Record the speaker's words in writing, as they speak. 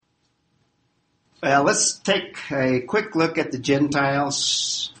Well, let's take a quick look at the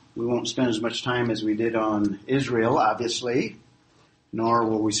Gentiles. We won't spend as much time as we did on Israel, obviously, nor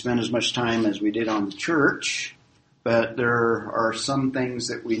will we spend as much time as we did on the church. But there are some things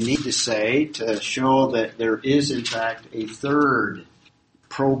that we need to say to show that there is, in fact, a third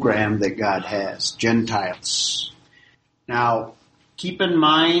program that God has, Gentiles. Now, keep in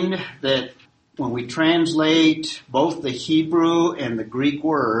mind that when we translate both the Hebrew and the Greek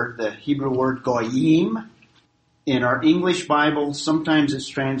word, the Hebrew word goyim, in our English Bible, sometimes it's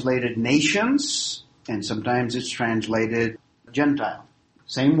translated nations, and sometimes it's translated Gentile.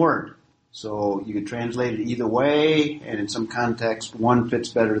 Same word. So you can translate it either way, and in some context, one fits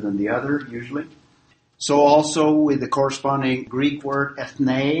better than the other, usually. So also with the corresponding Greek word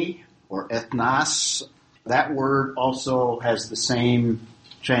ethne, or ethnos, that word also has the same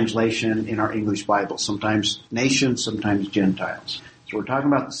translation in our English Bible. Sometimes nations, sometimes Gentiles. So we're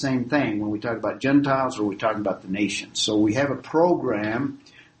talking about the same thing when we talk about Gentiles or we're talking about the nations. So we have a program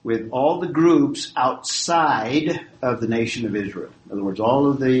with all the groups outside of the nation of Israel. In other words, all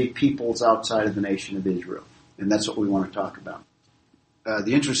of the peoples outside of the nation of Israel. And that's what we want to talk about.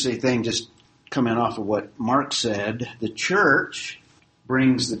 The interesting thing, just coming off of what Mark said, the church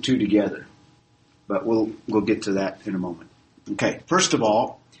brings the two together. But we'll get to that in a moment. Okay, first of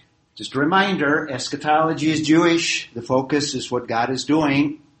all, just a reminder, eschatology is Jewish. The focus is what God is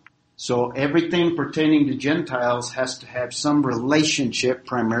doing. So everything pertaining to Gentiles has to have some relationship,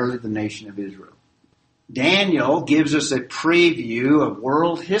 primarily the nation of Israel. Daniel gives us a preview of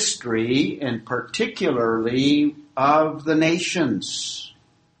world history and particularly of the nations.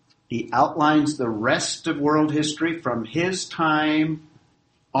 He outlines the rest of world history from his time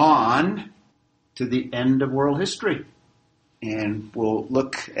on to the end of world history. And we'll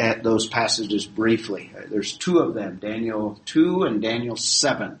look at those passages briefly. There's two of them, Daniel 2 and Daniel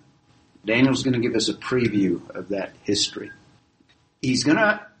 7. Daniel's going to give us a preview of that history. He's going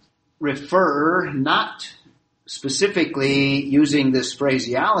to refer, not specifically using this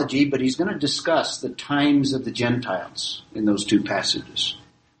phraseology, but he's going to discuss the times of the Gentiles in those two passages.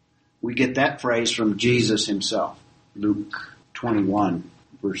 We get that phrase from Jesus himself, Luke 21,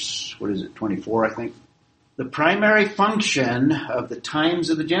 verse, 24, I think. The primary function of the times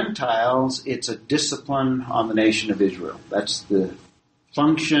of the Gentiles, it's a discipline on the nation of Israel. That's the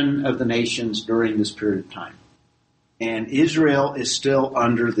function of the nations during this period of time. And Israel is still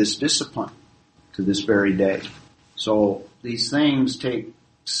under this discipline to this very day. So these things take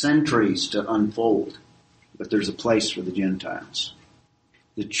centuries to unfold, but there's a place for the Gentiles.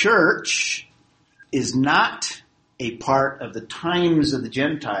 The church is not a part of the times of the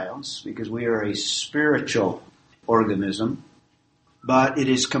Gentiles because we are a spiritual organism, but it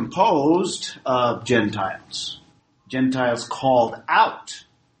is composed of Gentiles. Gentiles called out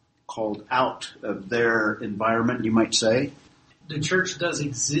of their environment, you might say. The church does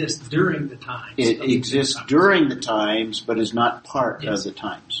exist during the times. It exists during the times, but is not part of the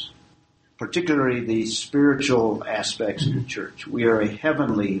times. Particularly the spiritual aspects of the church. We are a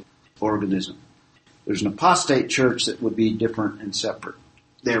heavenly organism. There's an apostate church that would be different and separate.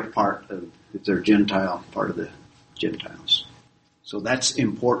 They're Gentile, part of the Gentiles. So that's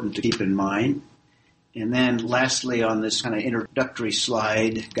important to keep in mind. And then lastly, on this kind of introductory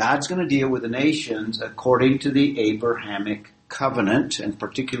slide, God's going to deal with the nations according to the Abrahamic covenant, and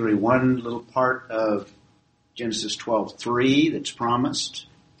particularly one little part of Genesis 12:3 that's promised.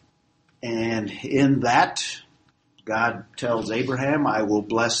 And in that, God tells Abraham, I will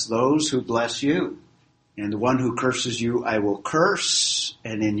bless those who bless you. And the one who curses you, I will curse.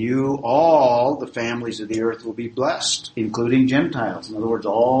 And in you, all the families of the earth will be blessed, including Gentiles. In other words,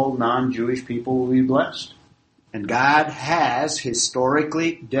 all non-Jewish people will be blessed. And God has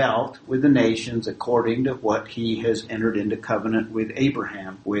historically dealt with the nations according to what he has entered into covenant with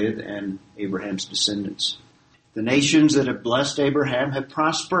Abraham, and Abraham's descendants. The nations that have blessed Abraham have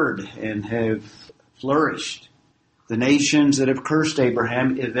prospered and have flourished. The nations that have cursed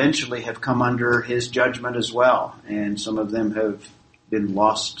Abraham eventually have come under his judgment as well, and some of them have been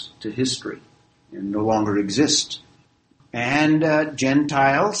lost to history and no longer exist. And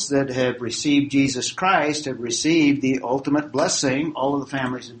Gentiles that have received Jesus Christ have received the ultimate blessing. All of the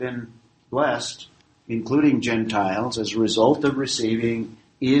families have been blessed, including Gentiles, as a result of receiving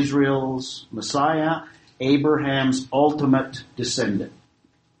Israel's Messiah, Abraham's ultimate descendant.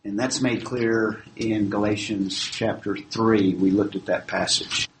 And that's made clear in Galatians chapter 3. We looked at that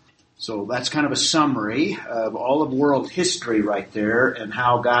passage. So that's kind of a summary of all of world history right there and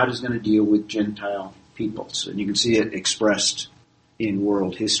how God is going to deal with Gentile peoples. And you can see it expressed in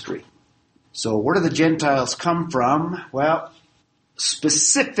world history. So where do the Gentiles come from? Well,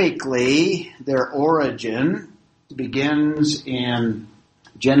 Specifically, their origin begins in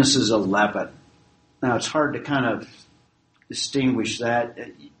Genesis 11. Now, it's hard to kind of distinguish that.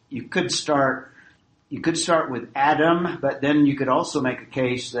 You could start with Adam, but then you could also make a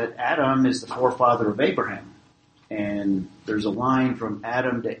case that Adam is the forefather of Abraham. And there's a line from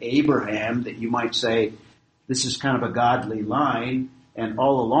Adam to Abraham that you might say, this is kind of a godly line. And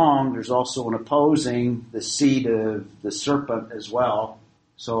all along, there's also an opposing the seed of the serpent as well.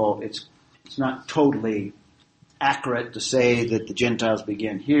 So it's not totally accurate to say that the Gentiles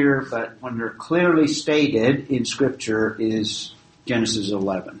begin here, but when they're clearly stated in Scripture is Genesis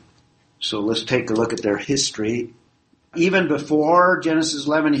 11. So let's take a look at their history. Even before Genesis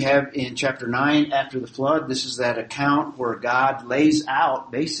 11, you have in chapter 9, after the flood, this is that account where God lays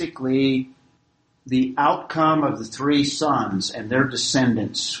out basically the outcome of the three sons and their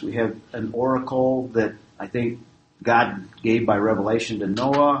descendants. We have an oracle that I think God gave by revelation to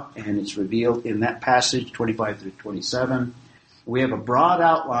Noah, and it's revealed in that passage, 25 through 27. We have a broad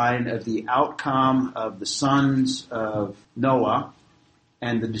outline of the outcome of the sons of Noah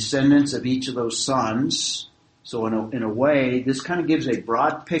and the descendants of each of those sons. So in a way, this kind of gives a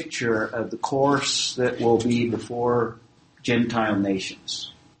broad picture of the course that will be before Gentile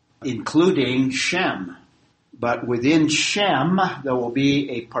nations, including Shem. But within Shem, there will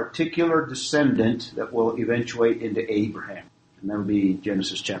be a particular descendant that will eventuate into Abraham. And that will be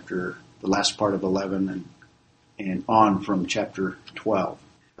Genesis chapter, the last part of 11 and on from chapter 12.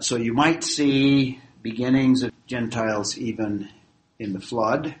 So you might see beginnings of Gentiles even in the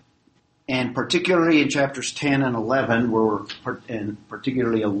flood. And particularly in chapters 10 and 11,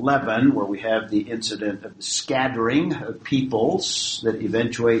 particularly 11, where we have the incident of the scattering of peoples that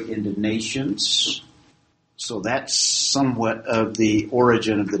eventuate into nations. So that's somewhat of the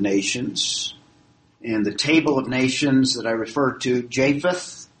origin of the nations. And the table of nations that I referred to,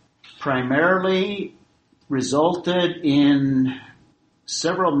 Japheth, primarily resulted in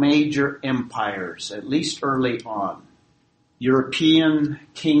several major empires, at least early on. European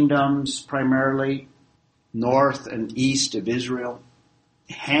kingdoms, primarily north and east of Israel.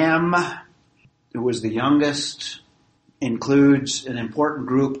 Ham, who was the youngest, includes an important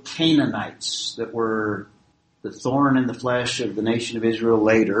group, Canaanites, that were the thorn in the flesh of the nation of Israel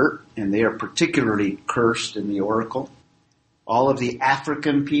later, and they are particularly cursed in the oracle. All of the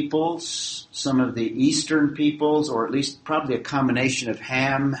African peoples, some of the eastern peoples, or at least probably a combination of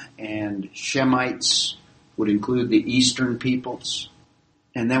Ham and Shemites, would include the eastern peoples.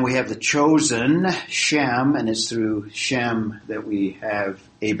 And then we have the chosen, Shem, and it's through Shem that we have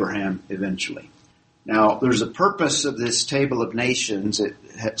Abraham eventually. Now, there's a purpose of this table of nations. It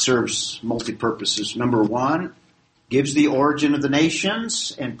serves multi-purposes. Number one, gives the origin of the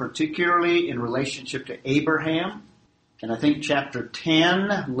nations, and particularly in relationship to Abraham. And I think chapter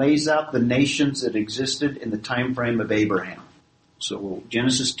 10 lays out the nations that existed in the time frame of Abraham. So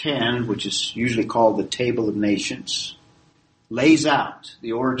Genesis 10, which is usually called the Table of Nations, lays out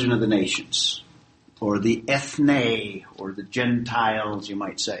the origin of the nations, or the ethne, or the Gentiles, you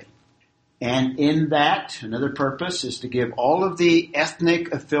might say. And in that, another purpose is to give all of the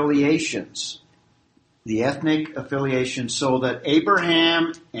ethnic affiliations so that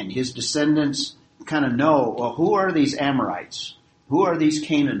Abraham and his descendants kind of know, well, who are these Amorites? Who are these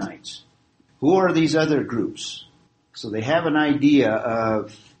Canaanites? Who are these other groups? So they have an idea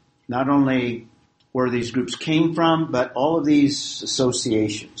of not only where these groups came from, but all of these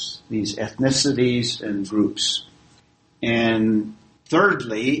associations, these ethnicities and groups. And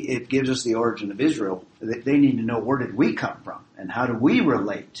thirdly, it gives us the origin of Israel. They need to know, where did we come from? And how do we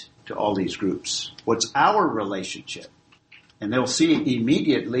relate to all these groups? What's our relationship? And they'll see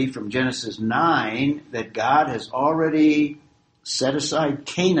immediately from Genesis 9 that God has already set aside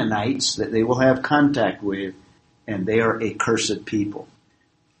Canaanites that they will have contact with, and they are a cursed people.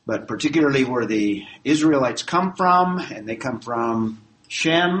 But particularly where the Israelites come from, and they come from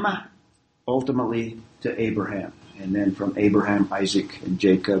Shem, ultimately to Abraham. And then from Abraham, Isaac, and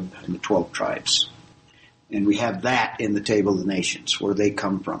Jacob, and the 12 tribes. And we have that in the Table of the Nations, where they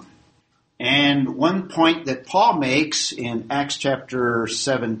come from. And one point that Paul makes in Acts chapter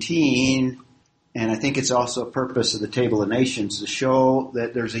 17, and I think it's also a purpose of the Table of Nations, to show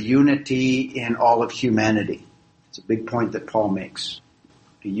that there's a unity in all of humanity. It's a big point that Paul makes.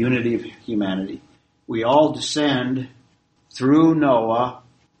 The unity of humanity. We all descend through Noah,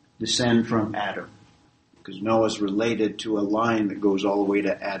 descend from Adam. Because Noah's related to a line that goes all the way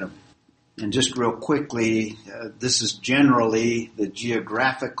to Adam. And just real quickly, this is generally the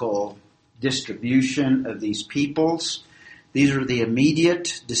geographical distribution of these peoples. These are the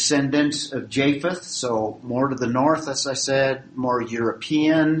immediate descendants of Japheth, so more to the north, as I said, more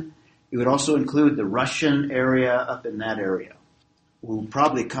European. It would also include the Russian area up in that area. Will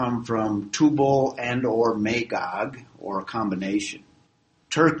probably come from Tubal and or Magog, or a combination.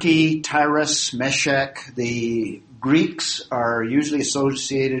 Turkey, Tyrus, Meshech. The Greeks are usually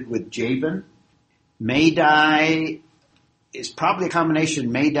associated with Jabin. Madai is probably a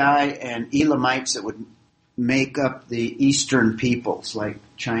combination Madai and Elamites that would make up the Eastern peoples, like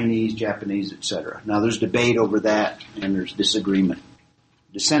Chinese, Japanese, etc. Now there's debate over that, and there's disagreement.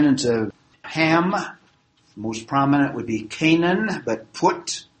 Descendants of Ham, most prominent would be Canaan, but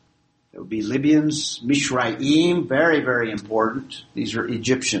Put, that would be Libyans. Mishraim, very, very important. These are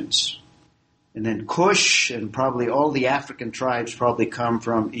Egyptians. And then Cush, and probably all the African tribes probably come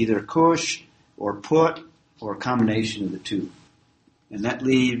from either Cush or Put, or a combination of the two. And that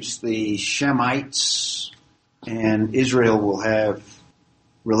leaves the Shemites, and Israel will have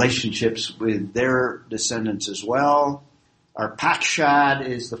relationships with their descendants as well. Arpachshad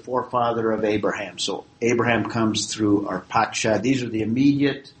is the forefather of Abraham. So Abraham comes through Arpachshad. These are the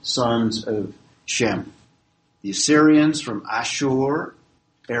immediate sons of Shem. The Assyrians from Ashur,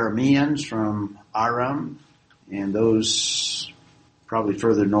 Arameans from Aram, and those probably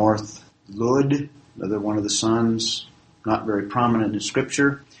further north, Lud, another one of the sons, not very prominent in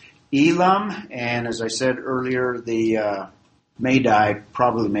Scripture. Elam, and as I said earlier, the Madai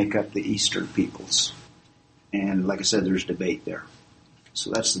probably make up the eastern peoples. And like I said, there's debate there.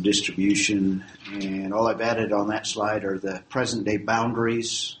 So that's the distribution. And all I've added on that slide are the present-day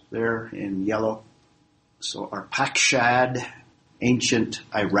boundaries there in yellow. So Arpachshad, ancient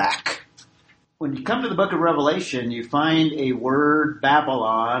Iraq. When you come to the book of Revelation, you find a word,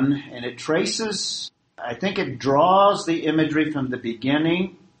 Babylon, and it traces, I think it draws the imagery from the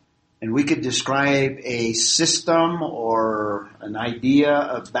beginning. And we could describe a system or an idea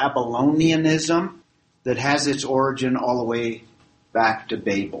of Babylonianism that has its origin all the way back to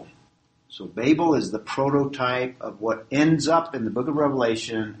Babel. So Babel is the prototype of what ends up in the book of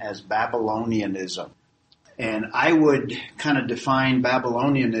Revelation as Babylonianism. And I would kind of define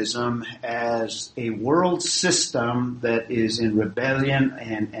Babylonianism as a world system that is in rebellion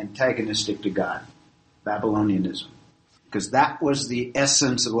and antagonistic to God. Babylonianism. Because that was the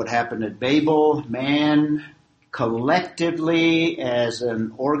essence of what happened at Babel. Man collectively as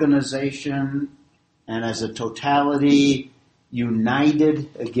an organization and as a totality united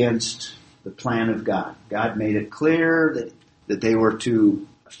against the plan of God. God made it clear that they were to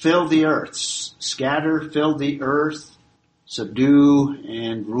fill the earth, scatter, fill the earth, subdue,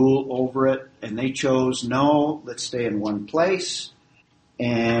 and rule over it. And they chose, no, let's stay in one place.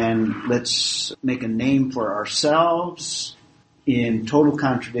 And let's make a name for ourselves in total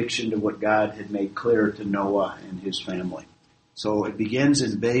contradiction to what God had made clear to Noah and his family. So it begins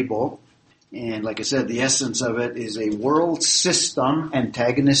in Babel. And like I said, the essence of it is a world system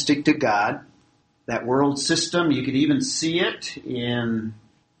antagonistic to God. That world system, you could even see it in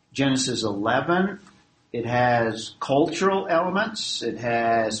Genesis 11. It has cultural elements. It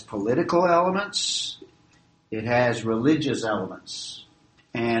has political elements. It has religious elements.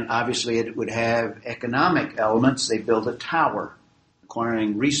 And obviously it would have economic elements. They build a tower,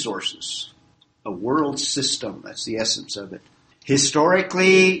 acquiring resources. A world system, that's the essence of it.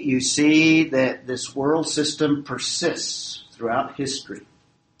 Historically, you see that this world system persists throughout history.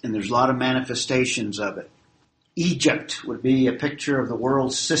 And there's a lot of manifestations of it. Egypt would be a picture of the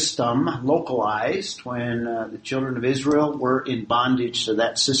world system localized when the children of Israel were in bondage to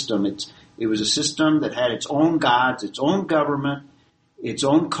that system. It was a system that had its own gods, its own government, its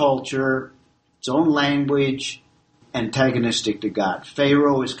own culture, its own language, antagonistic to God.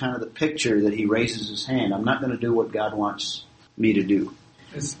 Pharaoh is kind of the picture that he raises his hand. I'm not going to do what God wants me to do.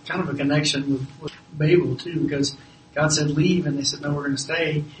 It's kind of a connection with Babel, too, because God said leave, and they said, no, we're going to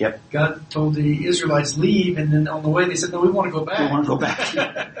stay. Yep. God told the Israelites leave, and then on the way they said, no, we want to go back. We want to go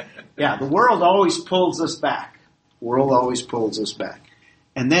back. Yeah, the world always pulls us back. The world always pulls us back.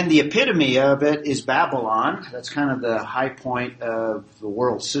 And then the epitome of it is Babylon. That's kind of the high point of the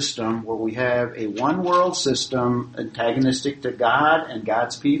world system, where we have a one world system antagonistic to God and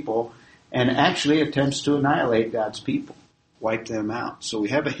God's people, and actually attempts to annihilate God's people, wipe them out. So we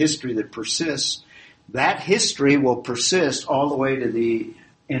have a history that persists. That history will persist all the way to the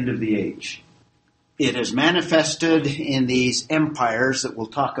end of the age. It is manifested in these empires that we'll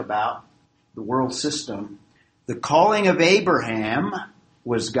talk about, the world system. The calling of Abraham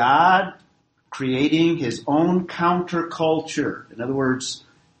was God creating his own counterculture. In other words,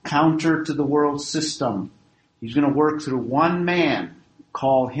 counter to the world system. He's going to work through one man,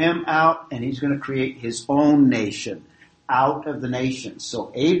 call him out, and he's going to create his own nation. out of the nations.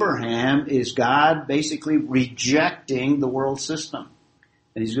 So Abraham is God basically rejecting the world system.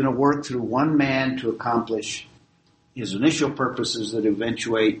 And he's going to work through one man to accomplish his initial purposes that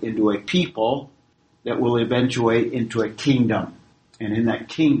eventuate into a people that will eventuate into a kingdom. And in that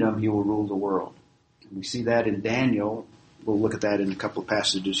kingdom, he will rule the world. And we see that in Daniel. We'll look at that in a couple of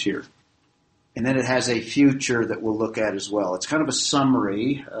passages here. And then it has a future that we'll look at as well. It's kind of a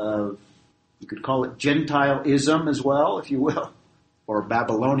summary of, you could call it Gentileism as well, if you will. Or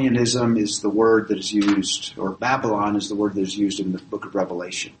Babylonianism is the word that is used, or Babylon is the word that is used in the book of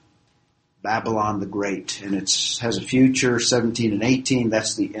Revelation. Babylon the Great. And it has a future, 17 and 18.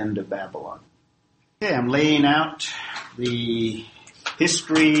 That's the end of Babylon. Okay, I'm laying out the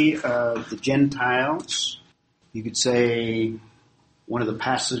history of the Gentiles. You could say one of the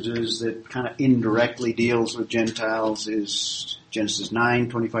passages that kind of indirectly deals with Gentiles is Genesis 9,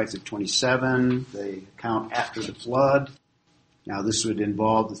 25 through 27, the account after the flood. Now this would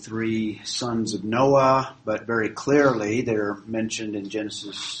involve the three sons of Noah, but very clearly they're mentioned in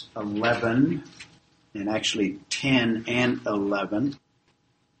Genesis 11, and actually 10 and 11.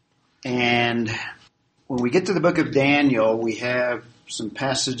 And when we get to the book of Daniel, we have some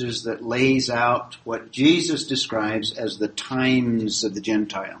passages that lays out what Jesus describes as the times of the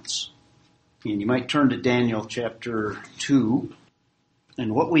Gentiles. And you might turn to Daniel chapter 2.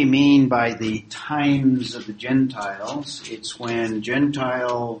 And what we mean by the times of the Gentiles, it's when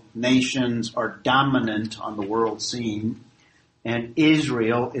Gentile nations are dominant on the world scene and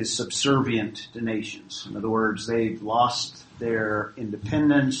Israel is subservient to nations. In other words, they've lost their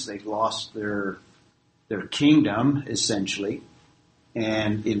independence, they've lost their kingdom, essentially.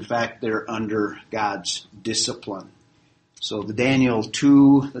 And in fact, they're under God's discipline. So the Daniel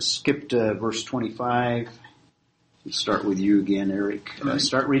 2, let's skip to verse 25. Let's start with you again, Eric.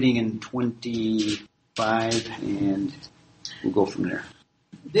 Start reading in 25 and we'll go from there.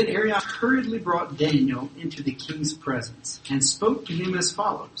 Then Arioch hurriedly brought Daniel into the king's presence and spoke to him as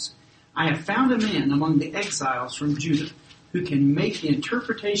follows. I have found a man among the exiles from Judah who can make the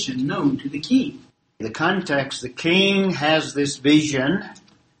interpretation known to the king. The context, the king has this vision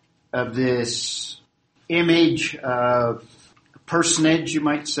of this image of a personage, you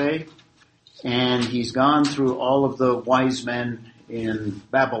might say, and he's gone through all of the wise men in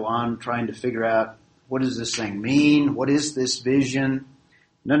Babylon trying to figure out, what does this thing mean? What is this vision?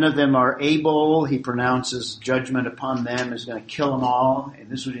 None of them are able. He pronounces judgment upon them, is going to kill them all, and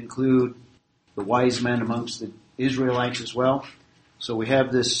this would include the wise men amongst the Israelites as well. So we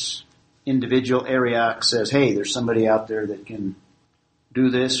have this individual. Arioch says, hey, there's somebody out there that can do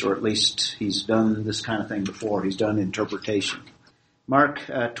this, or at least he's done this kind of thing before. He's done interpretation. Mark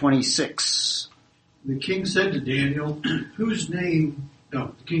 26. The king said to Daniel, whose name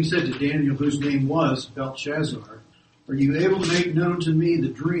was Belshazzar, are you able to make known to me the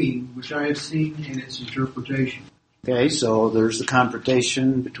dream which I have seen and its interpretation? Okay, so there's the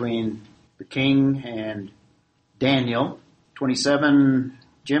confrontation between the king and Daniel. 27,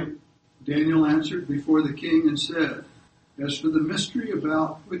 Jim? Daniel answered before the king and said, as for the mystery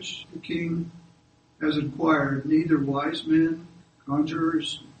about which the king has inquired, neither wise men,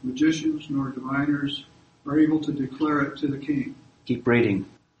 conjurers, magicians, nor diviners are able to declare it to the king. Keep reading.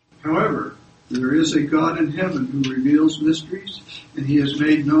 However, there is a God in heaven who reveals mysteries, and he has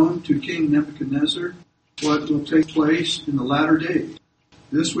made known to King Nebuchadnezzar what will take place in the latter days.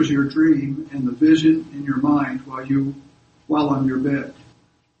 This was your dream and the vision in your mind while on your bed.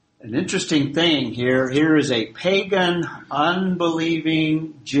 An interesting thing here is a pagan,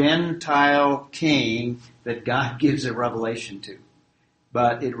 unbelieving, Gentile king that God gives a revelation to.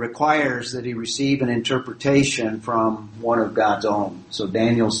 But it requires that he receive an interpretation from one of God's own. So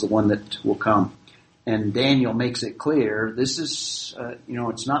Daniel's the one that will come. And Daniel makes it clear, this is,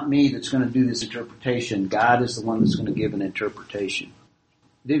 it's not me that's going to do this interpretation. God is the one that's going to give an interpretation.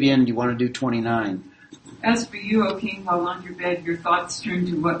 Vivian, do you want to do 29? As for you, O king, while on your bed, your thoughts turn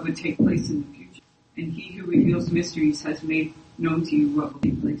to what would take place in the future. And he who reveals mysteries has made known to you what will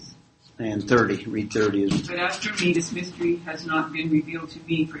take place. And 30, read 30. But as for me, this mystery has not been revealed to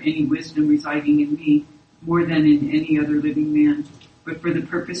me for any wisdom residing in me, more than in any other living man, but for the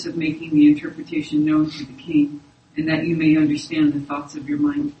purpose of making the interpretation known to the king, and that you may understand the thoughts of your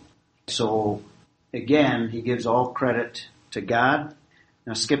mind. So, again, he gives all credit to God.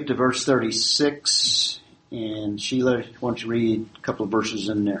 Now skip to verse 36, and Sheila, why don't you read a couple of verses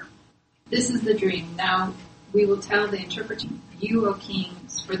in there? This is the dream. Now we will tell the interpretation. You, O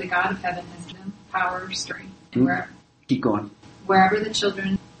kings, for the God of heaven has given power, strength, and Keep going. Wherever the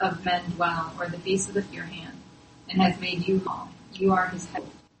children of men dwell, or the beasts of your hand, and has made you all. You are his head.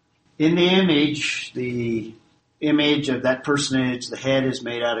 In the image, the image of that personage, the head is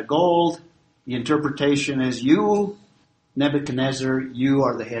made out of gold. The interpretation is you, Nebuchadnezzar, you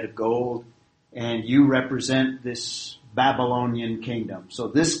are the head of gold, and you represent this Babylonian kingdom. So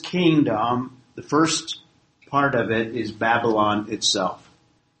this kingdom, the first part of it is Babylon itself.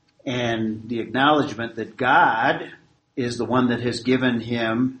 And the acknowledgement that God is the one that has given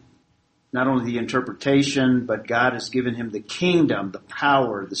him not only the interpretation, but God has given him the kingdom, the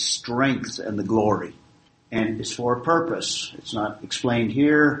power, the strength, and the glory. And it's for a purpose. It's not explained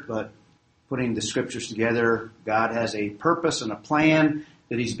here, but putting the scriptures together, God has a purpose and a plan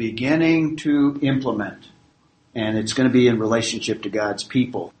that he's beginning to implement. And it's going to be in relationship to God's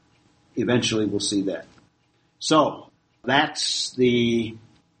people. Eventually we'll see that. So, that's the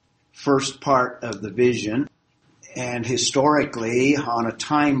first part of the vision. And historically, on a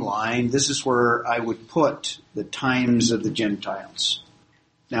timeline, this is where I would put the times of the Gentiles.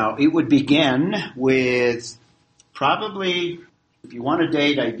 Now, it would begin with probably, if you want a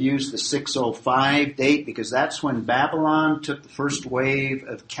date, I'd use the 605 date, because that's when Babylon took the first wave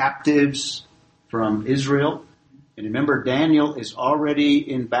of captives from Israel. And remember, Daniel is already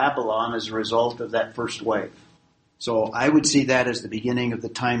in Babylon as a result of that first wave. So I would see that as the beginning of the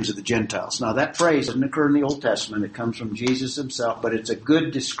times of the Gentiles. Now that phrase doesn't occur in the Old Testament. It comes from Jesus himself, but it's a good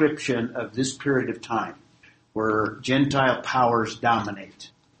description of this period of time where Gentile powers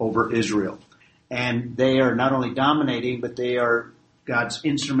dominate over Israel. And they are not only dominating, but they are God's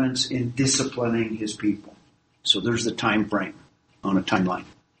instruments in disciplining his people. So there's the time frame on a timeline.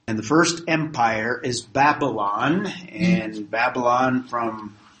 And the first empire is Babylon, and Babylon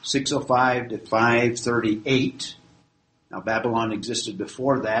from 605 to 538. Now Babylon existed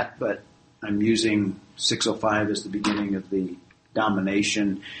before that, but I'm using 605 as the beginning of the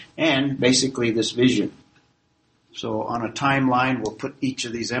domination and basically this vision. So on a timeline, we'll put each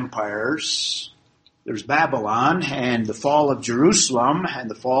of these empires. There's Babylon and the fall of Jerusalem and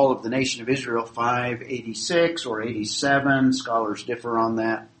the fall of the nation of Israel, 586 or 87. Scholars differ on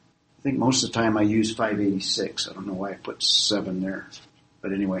that. I think most of the time I use 586. I don't know why I put 7 there.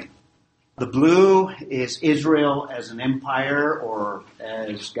 But anyway. The blue is Israel as an empire or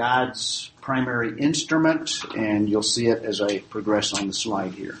as God's primary instrument, and you'll see it as I progress on the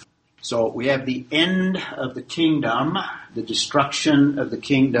slide here. So we have the end of the kingdom, the destruction of the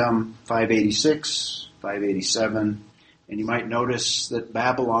kingdom, 586, 587, and you might notice that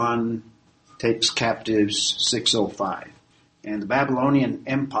Babylon takes captives 605. And the Babylonian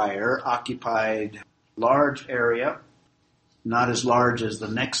Empire occupied a large area, not as large as the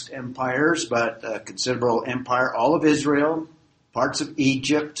next empires, but a considerable empire. All of Israel, parts of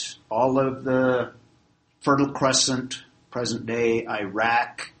Egypt, all of the Fertile Crescent, present-day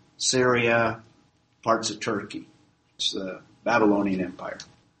Iraq, Syria, parts of Turkey. It's the Babylonian Empire.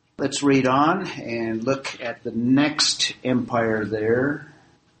 Let's read on and look at the next empire there.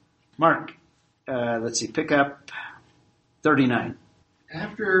 Mark, let's see, pick up 39.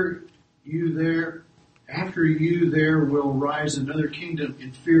 After you there will rise another kingdom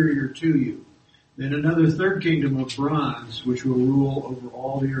inferior to you, then another third kingdom of bronze, which will rule over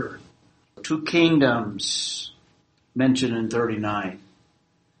all the earth. 2 kingdoms mentioned in 39.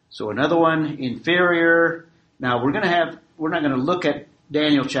 So another one inferior. Now we're not going to look at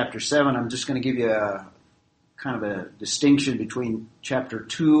Daniel chapter 7. I'm just going to give you a kind of a distinction between chapter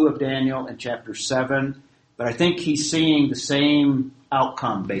 2 of Daniel and chapter 7. But I think he's seeing the same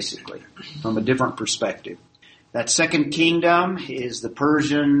outcome, basically, from a different perspective. That second kingdom is the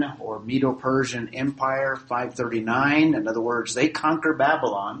Persian or Medo-Persian Empire, 539. In other words, they conquer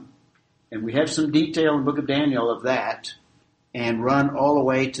Babylon. And we have some detail in the book of Daniel of that. And run all the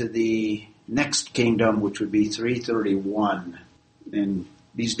way to the next kingdom, which would be 331. And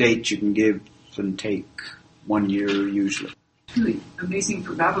these dates you can give and take 1 year usually. It's really amazing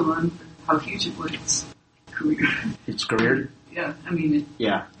for Babylon how huge it was. Career. Its career? Yeah, I mean,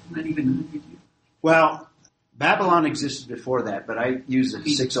 yeah. Not even 100 years. Well, Babylon existed before that, but I use the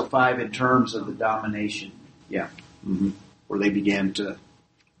 605 in terms of the domination. Yeah. Mm-hmm. Where they began to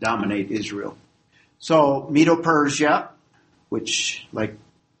dominate Israel. So, Medo-Persia, which, like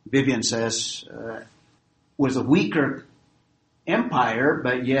Vivian says, was a weaker empire,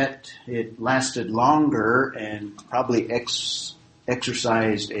 but yet it lasted longer and probably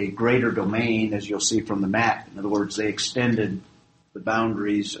exercised a greater domain, as you'll see from the map. In other words, they extended the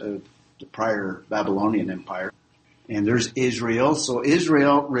boundaries of the prior Babylonian Empire. And there's Israel. So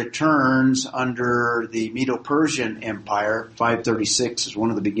Israel returns under the Medo-Persian Empire. 536 is one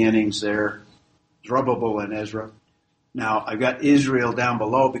of the beginnings there. Zerubbabel and Ezra. Now, I've got Israel down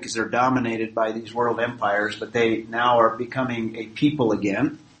below because they're dominated by these world empires, but they now are becoming a people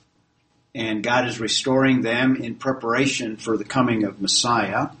again. And God is restoring them in preparation for the coming of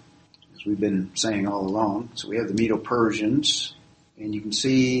Messiah, as we've been saying all along. So we have the Medo-Persians, and you can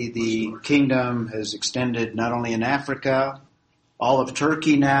see the kingdom has extended not only in Africa, all of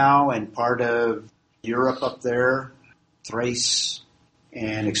Turkey now, and part of Europe up there, Thrace,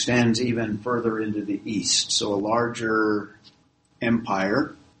 and extends even further into the east. So a larger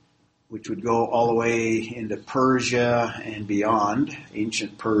empire, which would go all the way into Persia and beyond,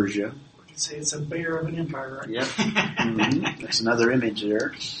 ancient Persia. We could say it's a bear of an empire, right? Yep. Mm-hmm. That's another image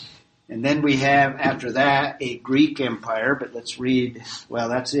there. And then we have, after that, a Greek empire, but let's read, well,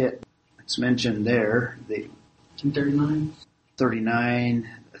 that's it. It's mentioned there. The 39,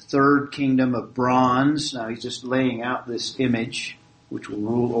 the third kingdom of bronze. Now he's just laying out this image, which will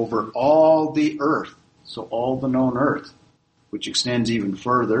rule over all the earth. So all the known earth, which extends even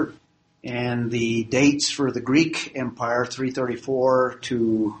further. And the dates for the Greek Empire, 334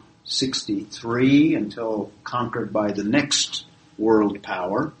 to 63, until conquered by the next world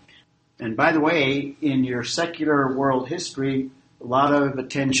power. And by the way, in your secular world history, a lot of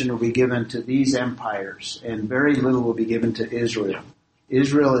attention will be given to these empires, and very little will be given to Israel.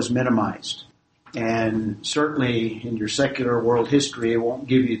 Israel is minimized. And certainly in your secular world history, it won't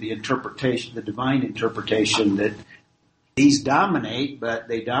give you the interpretation, the divine interpretation that these dominate, but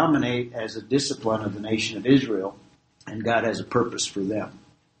they dominate as a discipline of the nation of Israel, and God has a purpose for them.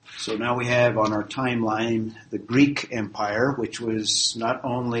 So now we have on our timeline the Greek Empire, which was not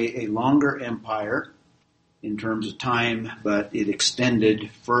only a longer empire in terms of time, but it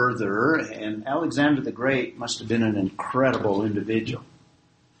extended further, and Alexander the Great must have been an incredible individual.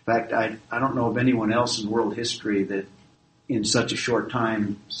 In fact, I don't know of anyone else in world history that in such a short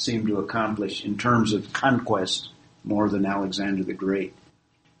time seemed to accomplish, in terms of conquest, more than Alexander the Great.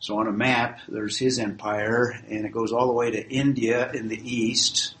 So on a map, there's his empire, and it goes all the way to India in the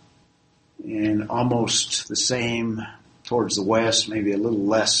east, and almost the same towards the west, maybe a little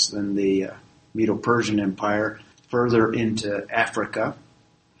less than the Medo-Persian Empire, further into Africa,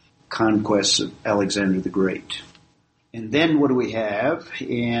 conquests of Alexander the Great. And then what do we have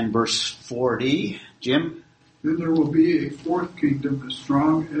in verse 40, Jim? Then there will be a fourth kingdom as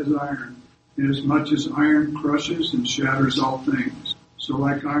strong as iron, inasmuch as iron crushes and shatters all things. So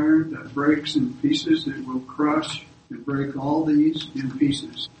like iron that breaks in pieces, it will crush and break all these in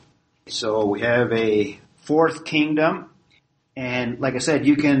pieces. So we have a fourth kingdom, and like I said,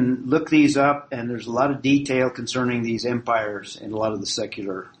 you can look these up, and there's a lot of detail concerning these empires in a lot of the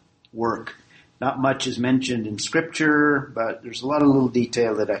secular work. Not much is mentioned in Scripture, but there's a lot of little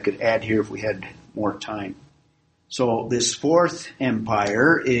detail that I could add here if we had more time. So this fourth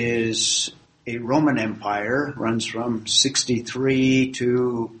empire is a Roman Empire, runs from 63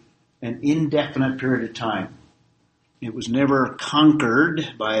 to an indefinite period of time. It was never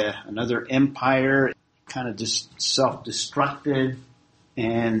conquered by another empire. It kind of just self-destructed,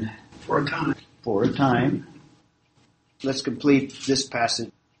 and For a time. Let's complete this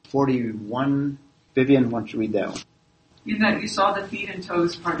passage. 41. Vivian, why don't you read that one? In that you saw the feet and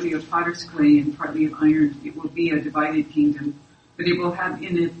toes partly of potter's clay and partly of iron, it will be a divided kingdom, but it will have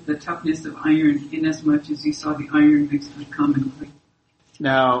in it the toughness of iron, inasmuch as you saw the iron mixed with common clay.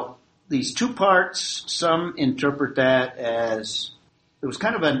 Now, these two parts, some interpret that as it was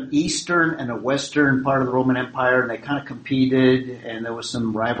kind of an eastern and a western part of the Roman Empire, and they kind of competed, and there was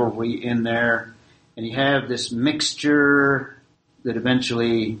some rivalry in there. And you have this mixture that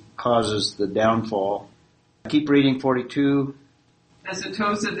eventually causes the downfall. Keep reading 42. As the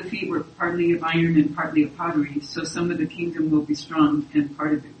toes of the feet were partly of iron and partly of pottery, so some of the kingdom will be strong and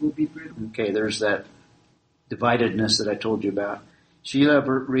part of it will be brittle. Okay, there's that dividedness that I told you about. Sheila,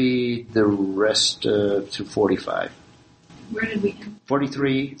 read the rest through 45. Where did we end?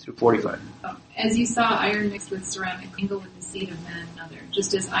 43 through 45. Oh, as you saw iron mixed with ceramic mingle with the seed of men another,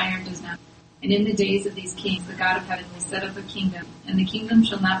 just as iron does not. And in the days of these kings, the God of heaven will set up a kingdom, and the kingdom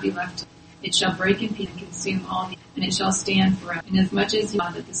shall not be left. It shall break in pieces and consume all the, and it shall stand forever. Inasmuch as you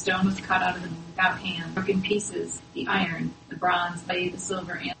saw that the stone was cut out of them without hand, broke in pieces, the iron, the bronze, the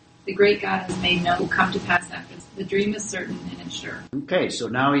silver, and the great God has made known will come to pass after this. The dream is certain and it's sure. Okay, so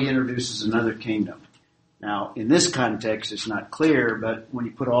now he introduces another kingdom. Now, in this context, it's not clear, but when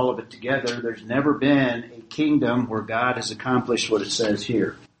you put all of it together, there's never been a kingdom where God has accomplished what it says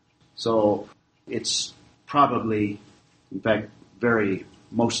here. So it's probably, in fact, very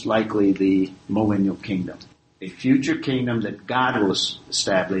most likely the millennial kingdom. A future kingdom that God will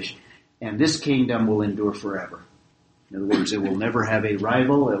establish, and this kingdom will endure forever. In other words, it will never have a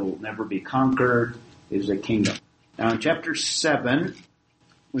rival, it will never be conquered. It is a kingdom. Now in chapter 7,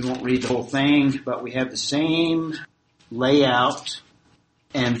 we won't read the whole thing, but we have the same layout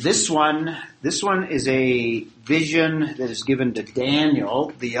And this one is a vision that is given to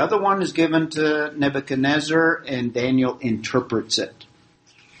Daniel. The other one is given to Nebuchadnezzar, and Daniel interprets it.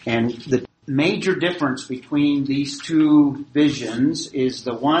 And the major difference between these two visions is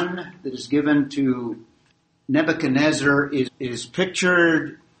the one that is given to Nebuchadnezzar is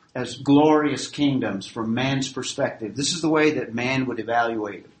pictured as glorious kingdoms from man's perspective. This is the way that man would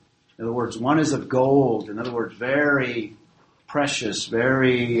evaluate it. In other words, one is of gold. In other words, very precious,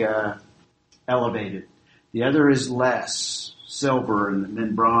 very elevated. The other is less, silver and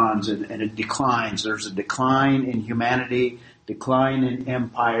then bronze, and it declines. There's a decline in humanity, decline in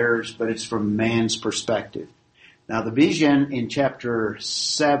empires, but it's from man's perspective. Now the vision in chapter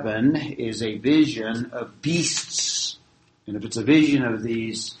 7 is a vision of beasts. And if it's a vision of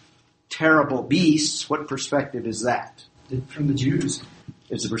these terrible beasts, what perspective is that? From the Jews.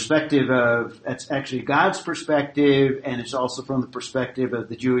 It's a perspective it's actually God's perspective, and it's also from the perspective of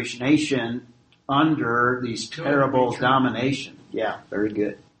the Jewish nation under these terrible domination. Yeah, very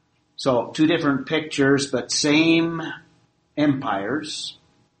good. So 2 different pictures, but same empires.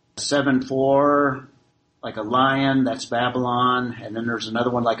 7:4, like a lion, that's Babylon, and then there's another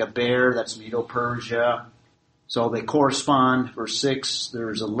one like a bear, that's Medo-Persia. So they correspond. Verse 6,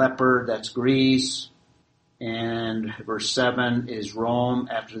 there's a leopard, that's Greece. And verse 7 is Rome.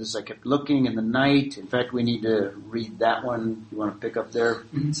 After this I kept looking in the night. In fact, we need to read that one. You want to pick up there?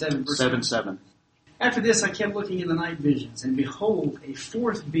 7:7. After this I kept looking in the night visions, and behold, a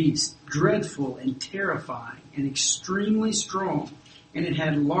fourth beast, dreadful and terrifying and extremely strong, and it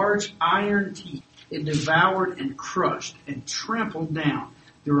had large iron teeth. It devoured and crushed and trampled down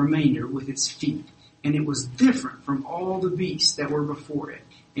the remainder with its feet. And it was different from all the beasts that were before it,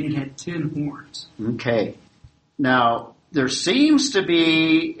 and it had 10 horns. Okay. Now, there seems to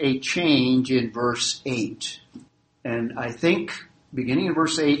be a change in verse 8. And I think, beginning in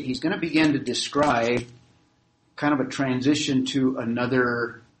verse 8, he's going to begin to describe kind of a transition to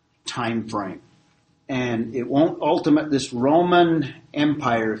another time frame. And it won't this Roman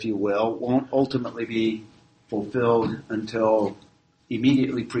Empire, if you will, won't ultimately be fulfilled until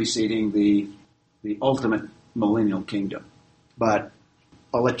immediately preceding the ultimate millennial kingdom. But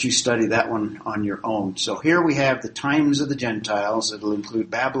I'll let you study that one on your own. So here we have the times of the Gentiles. It'll include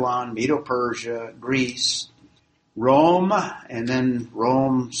Babylon, Medo-Persia, Greece, Rome, and then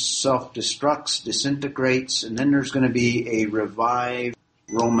Rome self-destructs, disintegrates, and then there's going to be a revived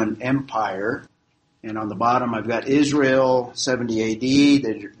Roman Empire. And on the bottom I've got Israel, 70 AD,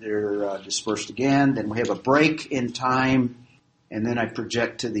 they're dispersed again. Then we have a break in time, and then I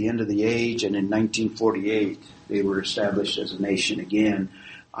project to the end of the age, and in 1948 they were established as a nation again,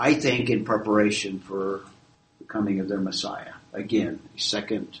 I think in preparation for the coming of their Messiah. Again, a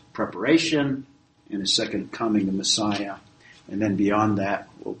second preparation and a second coming of Messiah. And then beyond that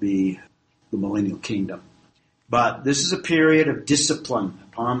will be the millennial kingdom. But this is a period of discipline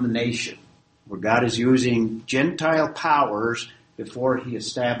upon the nation, where God is using Gentile powers before he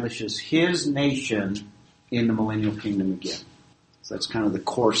establishes his nation in the millennial kingdom again. So that's kind of the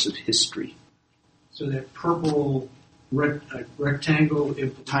course of history. So that purple rectangle.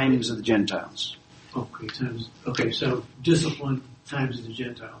 Times of the Gentiles. Okay, so discipline times of the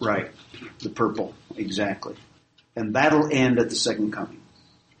Gentiles. Right. The purple, exactly. And that'll end at the second coming.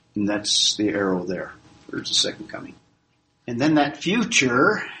 And that's the arrow there. There's the second coming. And then that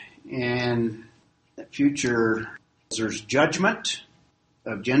future, there's judgment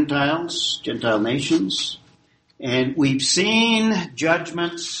of Gentiles, Gentile nations. And we've seen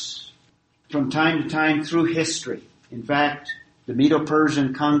judgments from time to time through history. In fact, the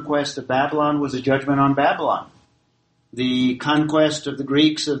Medo-Persian conquest of Babylon was a judgment on Babylon. The conquest of the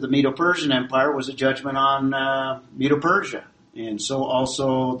Greeks of the Medo-Persian Empire was a judgment on Medo-Persia. And so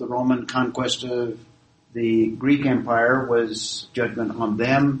also the Roman conquest of the Greek Empire was judgment on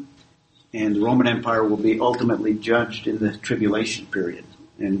them. And the Roman Empire will be ultimately judged in the tribulation period.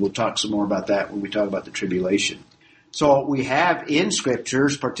 And we'll talk some more about that when we talk about the tribulation. So we have in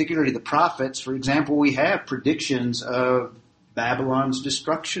scriptures, particularly the prophets, for example, we have predictions of Babylon's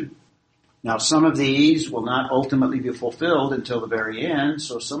destruction. Now, some of these will not ultimately be fulfilled until the very end,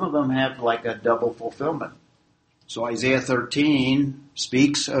 so some of them have like a double fulfillment. So Isaiah 13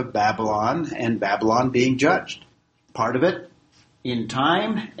 speaks of Babylon and Babylon being judged. Part of it in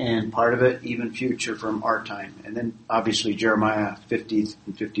time and part of it even future from our time. And then obviously Jeremiah 50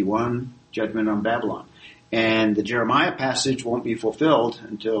 and 51, judgment on Babylon. And the Jeremiah passage won't be fulfilled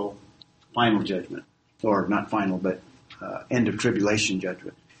until final judgment. Or not final, but end of tribulation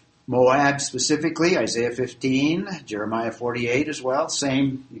judgment. Moab specifically, Isaiah 15, Jeremiah 48 as well.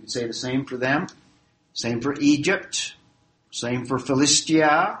 Same, you could say the same for them. Same for Egypt. Same for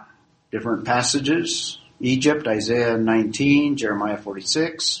Philistia, different passages. Egypt, Isaiah 19, Jeremiah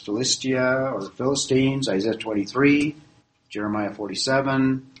 46, Philistia or Philistines, Isaiah 23, Jeremiah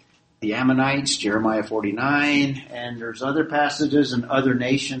 47, the Ammonites, Jeremiah 49, and there's other passages and other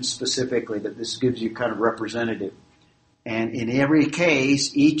nations specifically that this gives you kind of representative. And in every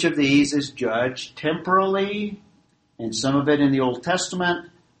case, each of these is judged temporally, and some of it in the Old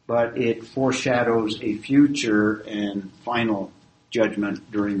Testament, but it foreshadows a future and final judgment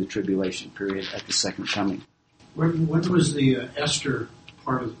during the tribulation period at the second coming. When was the Esther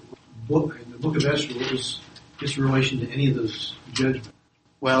part of the book? In the book of Esther, what was its relation to any of those judgments?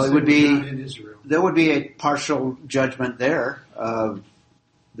 Well, it would be, in Israel. there would be a partial judgment there of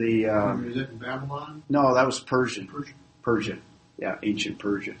the, Is it in Babylon? no, that was Persia. Yeah, ancient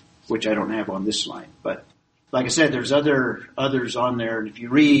Persia, which I don't have on this slide. But like I said, there's others on there. And if you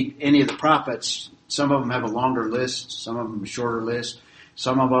read any of the prophets, some of them have a longer list, some of them a shorter list.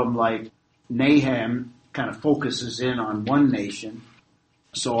 Some of them, like Nahum, kind of focuses in on one nation.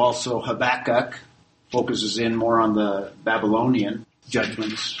 So also Habakkuk focuses in more on the Babylonian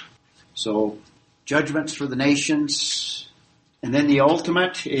judgments. So judgments for the nations. And then the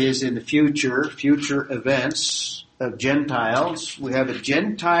ultimate is in the future events of Gentiles. We have a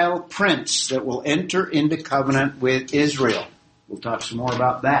Gentile prince that will enter into covenant with Israel. We'll talk some more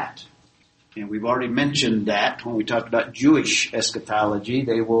about that. And we've already mentioned that when we talked about Jewish eschatology.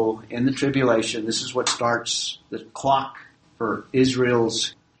 They will, in the tribulation, this is what starts the clock for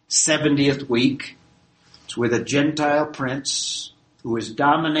Israel's 70th week. It's with a Gentile prince who is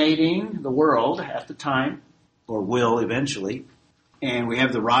dominating the world at the time, or will eventually. And we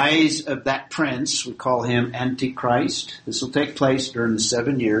have the rise of that prince. We call him Antichrist. This will take place during the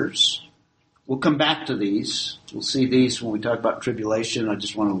 7 years. We'll come back to these. We'll see these when we talk about tribulation. I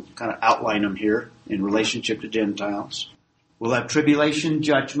just want to kind of outline them here in relationship to Gentiles. We'll have tribulation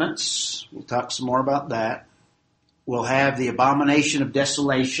judgments. We'll talk some more about that. We'll have the abomination of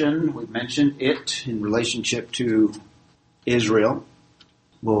desolation. We've mentioned it in relationship to Israel.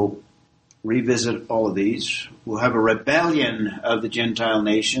 We'll revisit all of these. We'll have a rebellion of the Gentile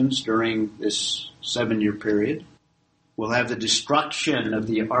nations during this 7-year period. We'll have the destruction of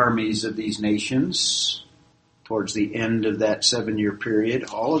the armies of these nations towards the end of that 7-year period.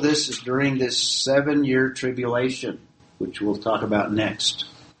 All of this is during this 7-year tribulation, which we'll talk about next.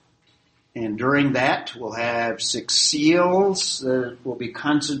 And during that, we'll have 6 seals that will be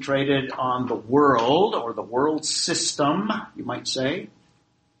concentrated on the world, or the world system, you might say,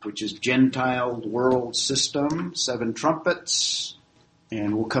 which is Gentile world system, 7 trumpets,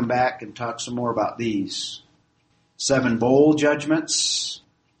 and we'll come back and talk some more about these. 7 bowl judgments,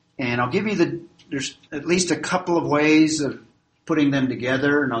 and I'll give you there's at least a couple of ways of putting them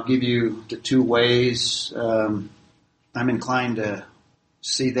together, and I'll give you the 2 ways. I'm inclined to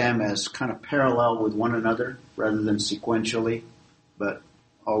see them as kind of parallel with one another rather than sequentially, but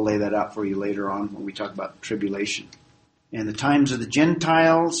I'll lay that out for you later on when we talk about tribulation. And the times of the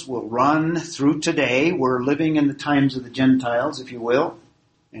Gentiles will run through today. We're living in the times of the Gentiles, if you will,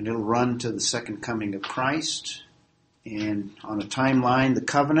 and it'll run to the second coming of Christ. And on a timeline, the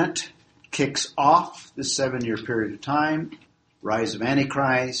covenant kicks off this 7-year period of time. Rise of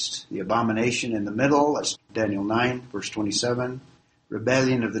Antichrist, the abomination in the middle, that's Daniel 9, verse 27.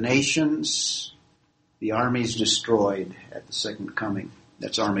 Rebellion of the nations, the armies destroyed at the second coming.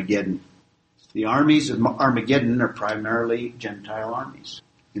 That's Armageddon. The armies of Armageddon are primarily Gentile armies.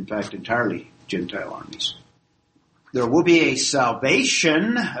 In fact, entirely Gentile armies. There will be a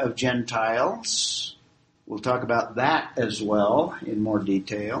salvation of Gentiles. We'll talk about that as well in more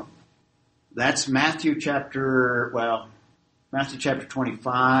detail. That's Matthew chapter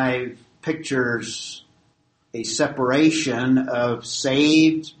 25 pictures a separation of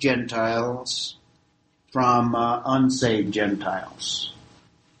saved Gentiles from unsaved Gentiles.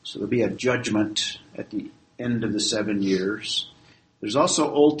 So there'll be a judgment at the end of the 7 years. There's also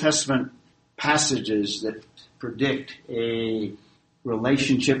Old Testament passages that predict a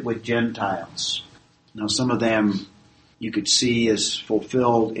relationship with Gentiles. Now, some of them you could see as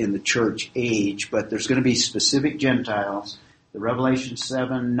fulfilled in the church age, but there's going to be specific Gentiles. The Revelation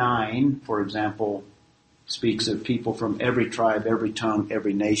 7:9, for example, speaks of people from every tribe, every tongue,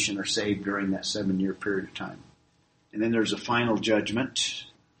 every nation are saved during that 7-year period of time. And then there's a final judgment.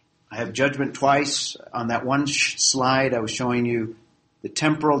 I have judgment twice. On that one slide, I was showing you the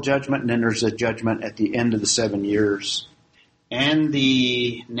temporal judgment, and then there's a judgment at the end of the 7 years. And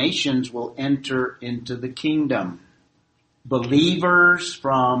the nations will enter into the kingdom. Believers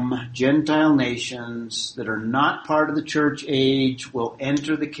from Gentile nations that are not part of the church age will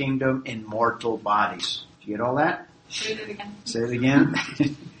enter the kingdom in mortal bodies. Did you get all that? Say it again. Say it again.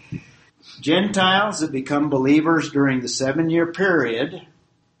 Gentiles that become believers during the 7-year period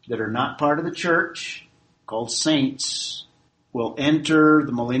that are not part of the church, called saints, will enter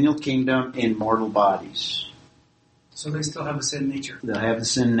the millennial kingdom in mortal bodies. So they still have a sin nature. They'll have the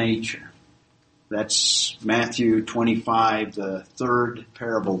sin nature. That's Matthew 25, the third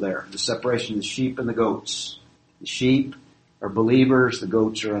parable there. The separation of the sheep and the goats. The sheep are believers, the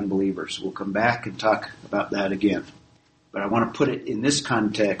goats are unbelievers. We'll come back and talk about that again. But I want to put it in this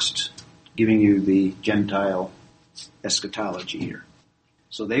context, giving you the Gentile eschatology here.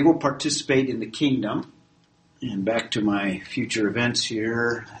 So they will participate in the kingdom. And back to my future events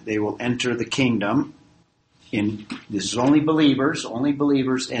here, they will enter the kingdom. This is only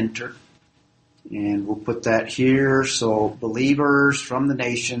believers enter. And we'll put that here. So believers from the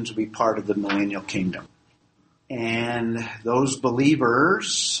nations will be part of the millennial kingdom. And those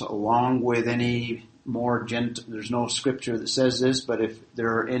believers, along with any more there's no scripture that says this, but if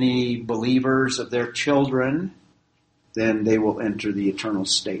there are any believers of their children, then they will enter the eternal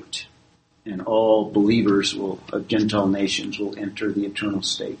state. And all believers of Gentile nations will enter the eternal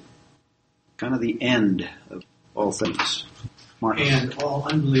state. Kind of the end of all things. Martin. And all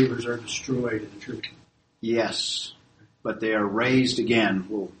unbelievers are destroyed in the tribulation. Yes, but they are raised again.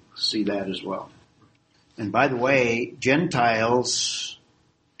 We'll see that as well. And by the way, Gentiles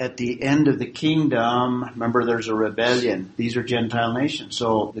at the end of the kingdom, remember there's a rebellion. These are Gentile nations.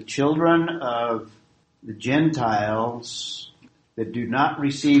 So the children of the Gentiles that do not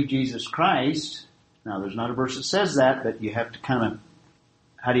receive Jesus Christ, now there's not a verse that says that, but you have to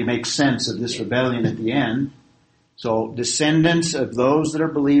how do you make sense of this rebellion at the end? So descendants of those that are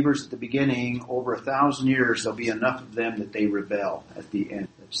believers at the beginning, over 1,000 years, there'll be enough of them that they rebel at the end.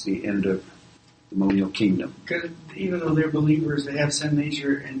 That's the end of the millennial kingdom. Because even though they're believers, they have sin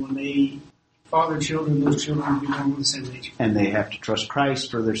nature, and when they father children, those children will be born with a sin nature. And they have to trust Christ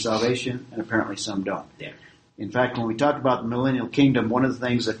for their salvation, and apparently some don't. Yeah. In fact, when we talk about the millennial kingdom, one of the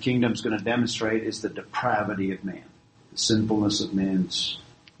things that kingdom's going to demonstrate is the depravity of man, the sinfulness of man's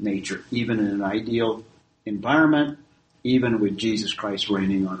nature, even in an ideal environment, even with Jesus Christ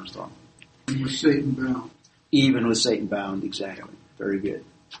reigning on his throne. And with Satan bound. Even with Satan bound, exactly. Very good.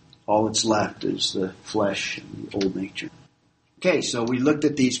 All that's left is the flesh and the old nature. Okay, so we looked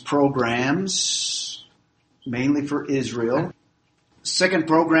at these programs, mainly for Israel. Second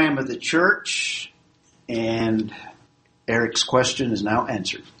program of the church, and Eric's question is now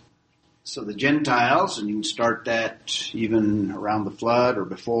answered. So the Gentiles, and you can start that even around the flood or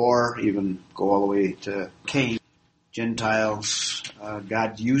before, even go all the way to Cain. Gentiles,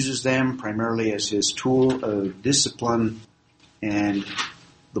 God uses them primarily as his tool of discipline, and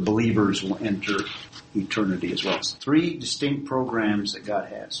the believers will enter eternity as well. So 3 distinct programs that God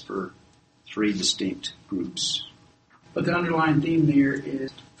has for 3 distinct groups. But the underlying theme there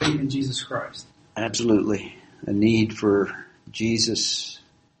is faith in Jesus Christ. Absolutely. A need for Jesus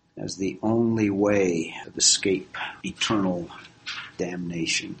as the only way of escape eternal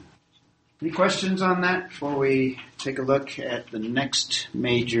damnation. Any questions on that before we take a look at the next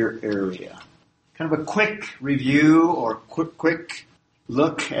major area? Kind of a quick review or quick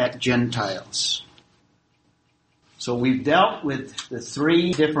look at Gentiles. So we've dealt with the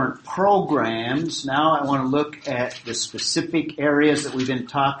 3 different programs. Now I want to look at the specific areas that we've been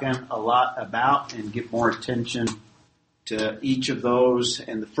talking a lot about and give more attention to each of those.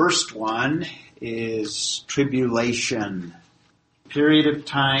 And the first one is tribulation. Period of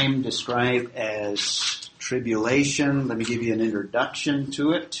time described as tribulation. Let me give you an introduction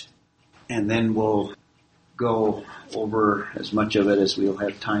to it, and then we'll go over as much of it as we'll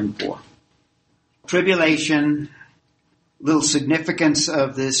have time for. Tribulation, little significance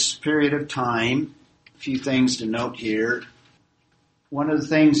of this period of time. A few things to note here. One of the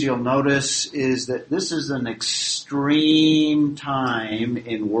things you'll notice is that this is an extreme time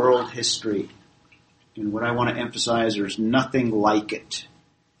in world history. And what I want to emphasize, there's nothing like it.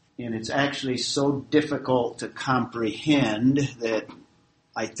 And it's actually so difficult to comprehend that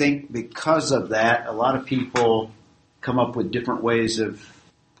I think because of that, a lot of people come up with different ways of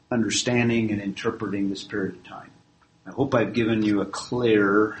understanding and interpreting this period of time. I hope I've given you a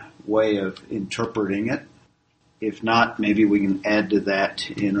clear way of interpreting it. If not, maybe we can add to that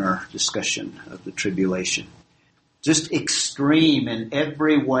in our discussion of the tribulation. Just extreme in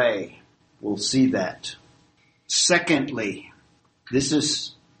every way. We'll see that. Secondly, this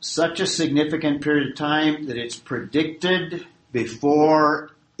is such a significant period of time that it's predicted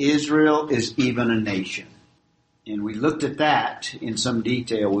before Israel is even a nation. And we looked at that in some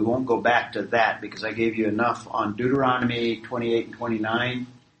detail. We won't go back to that because I gave you enough on Deuteronomy 28 and 29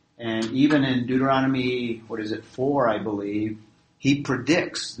 And even in Deuteronomy, 4, I believe, he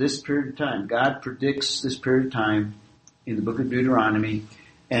predicts this period of time. God predicts this period of time in the book of Deuteronomy.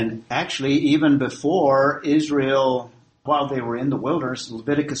 And actually, even before Israel, while they were in the wilderness,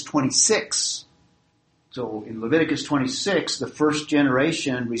 Leviticus 26. So in Leviticus 26, the first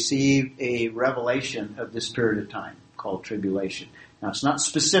generation received a revelation of this period of time called tribulation. Now, it's not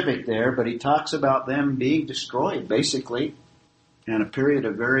specific there, but he talks about them being destroyed, basically, and a period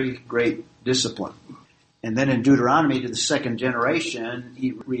of very great discipline. And then in Deuteronomy, to the second generation,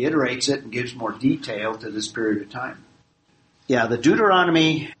 he reiterates it and gives more detail to this period of time. Yeah, the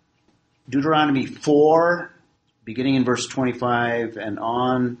Deuteronomy 4, beginning in verse 25 and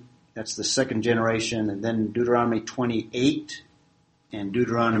on, that's the second generation, and then Deuteronomy 28 and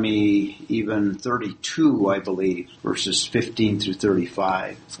Deuteronomy even 32, I believe, verses 15 through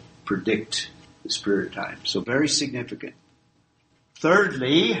 35, predict this period of time. So very significant.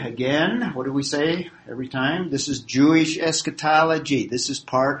 Thirdly, again, what do we say every time? This is Jewish eschatology. This is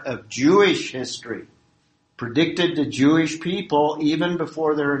part of Jewish history, predicted to Jewish people even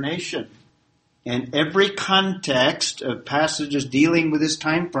before they're a nation. And every context of passages dealing with this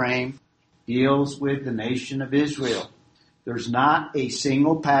time frame deals with the nation of Israel. There's not a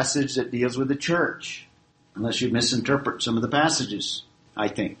single passage that deals with the church, unless you misinterpret some of the passages, I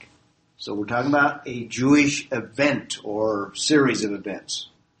think. So we're talking about a Jewish event or series of events,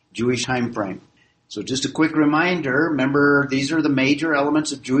 Jewish time frame. So just a quick reminder, remember these are the major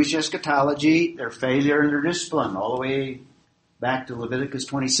elements of Jewish eschatology, their failure and their discipline, all the way back to Leviticus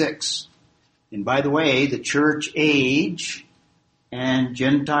 26. And by the way, the church age and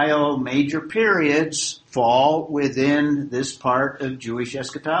Gentile major periods fall within this part of Jewish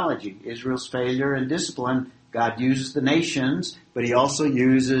eschatology. Israel's failure and discipline, God uses the nations, but he also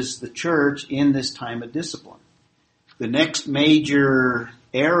uses the church in this time of discipline. The next major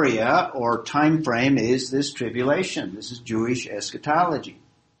area or time frame is this tribulation. This is Jewish eschatology.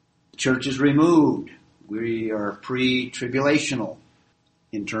 The church is removed. We are pre-tribulational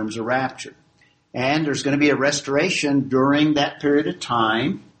in terms of rapture. And there's going to be a restoration during that period of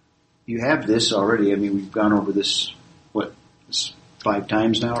time. You have this already. I mean, we've gone over this, 5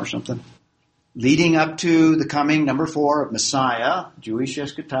 times now or something? Leading up to the coming, number 4, of Messiah, Jewish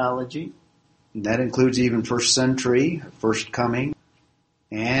eschatology. And that includes even first century, first coming.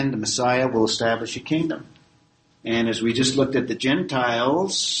 And the Messiah will establish a kingdom. And as we just looked at the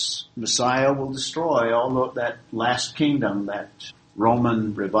Gentiles, Messiah will destroy all of that last kingdom, that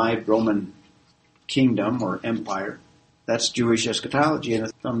revived Roman kingdom or empire. That's Jewish eschatology in a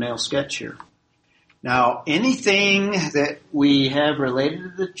thumbnail sketch here. Now, anything that we have related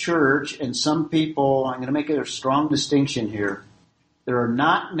to the church, and some people, I'm going to make a strong distinction here. There are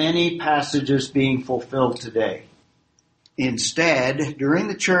not many passages being fulfilled today. Instead, during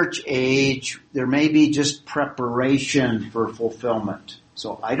the church age, there may be just preparation for fulfillment.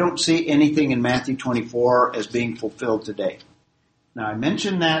 So I don't see anything in Matthew 24 as being fulfilled today. Now, I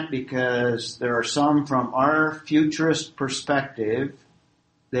mention that because there are some from our futurist perspective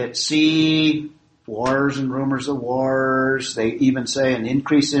that see wars and rumors of wars. They even say an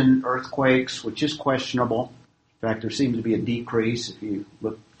increase in earthquakes, which is questionable. In fact, there seems to be a decrease if you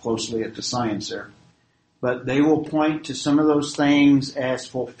look closely at the science there. But they will point to some of those things as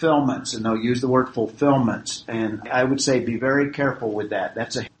fulfillments, and they'll use the word fulfillments. And I would say be very careful with that.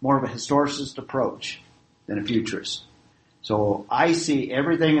 That's more of a historicist approach than a futurist. So I see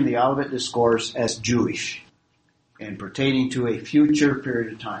everything in the Olivet Discourse as Jewish and pertaining to a future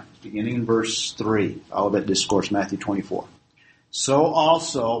period of time, beginning in verse 3, Olivet Discourse, Matthew 24. So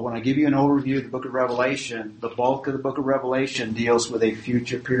also, when I give you an overview of the book of Revelation, the bulk of the book of Revelation deals with a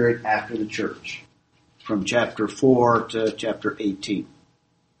future period after the church, from chapter 4 to chapter 18.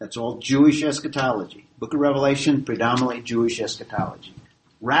 That's all Jewish eschatology. Book of Revelation, predominantly Jewish eschatology.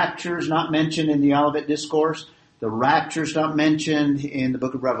 Rapture is not mentioned in the Olivet Discourse. The rapture is not mentioned in the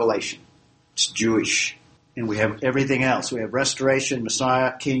book of Revelation. It's Jewish. And we have everything else. We have restoration,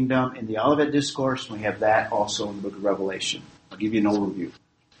 Messiah, kingdom in the Olivet Discourse. And we have that also in the book of Revelation. I'll give you an overview.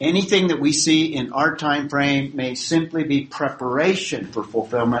 Anything that we see in our time frame may simply be preparation for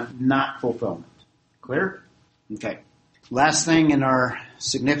fulfillment, not fulfillment. Clear? Okay. Last thing in our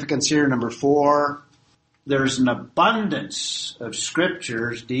significance here, number 4. There's an abundance of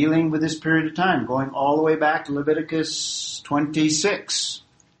scriptures dealing with this period of time, going all the way back to Leviticus 26.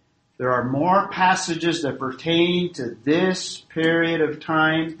 There are more passages that pertain to this period of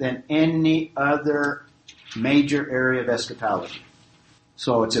time than any other major area of eschatology.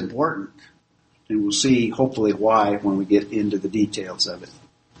 So it's important. And we'll see, hopefully, why when we get into the details of it.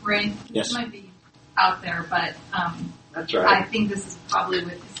 Ray, Yes. this might be out there, but That's right. I think this is probably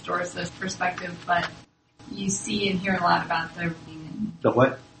with historicist perspective, but you see and hear a lot about The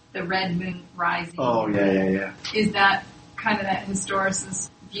what? the red moon rising. Oh, yeah. Is that kind of that historicist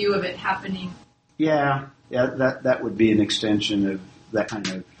view of it happening? Yeah, that would be an extension of that kind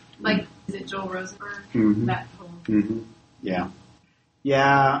of... Like, is it Joel Rosenberg? Mhm. That whole... Yeah.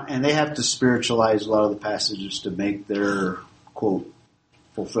 Yeah, and they have to spiritualize a lot of the passages to make their, quote,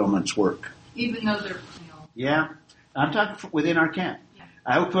 fulfillments work. Even though they're... Yeah, I'm talking within our camp. Yeah.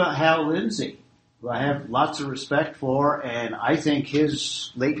 I would put Hal Lindsey, who I have lots of respect for, and I think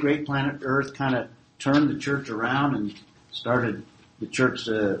his late great Planet Earth kind of turned the church around and started the church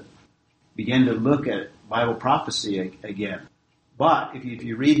to begin to look at Bible prophecy again. But if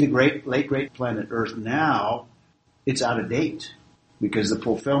you read the late great Planet Earth now, it's out of date because the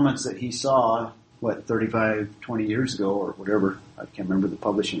fulfillments that he saw, 35, 20 years ago or whatever, I can't remember the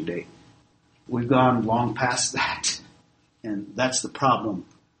publishing date. We've gone long past that, and that's the problem.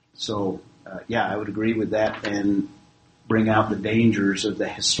 So, I would agree with that and bring out the dangers of the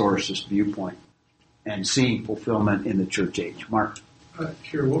historicist viewpoint and seeing fulfillment in the church age. Mark?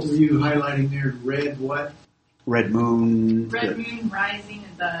 Sure. What were you highlighting there? Red what? Red moon. Red moon rising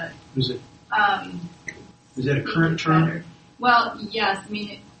is a... Is that a current term? Well, yes. I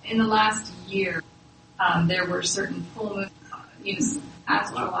mean, in the last year, there were certain full moon,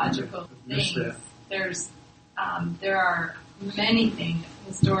 astrological things. There are many things,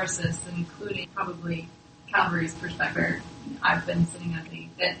 historicists, including probably Calvary's perspective. I've been sitting on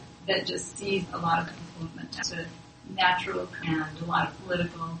that just sees a lot of fulfillment to natural command, a lot of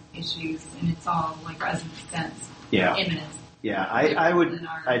political issues, and it's all like present tense, imminent. Yeah,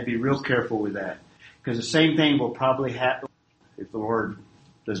 I'd be real careful with that because the same thing will probably happen if the Lord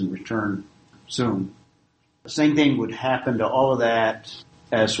doesn't return soon. The same thing would happen to all of that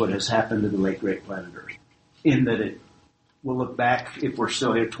as what has happened to the late great Planet Earth, in that we'll look back if we're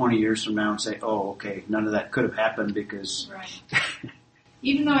still here 20 years from now and say, oh, okay, none of that could have happened because... Right.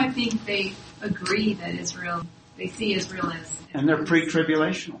 Even though I think they agree that they see Israel as... And they're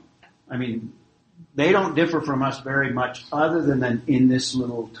pre-tribulational. I mean, they don't differ from us very much other than in this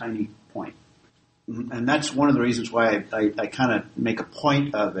little tiny point. And that's one of the reasons why I kind of make a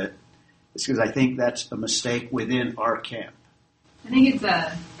point of it. It's because I think that's a mistake within our camp. I think it's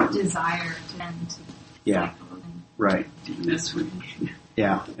a desire to end to cycle. Right. That's what.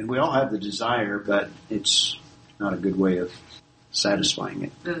 Yeah, and we all have the desire, but it's not a good way of satisfying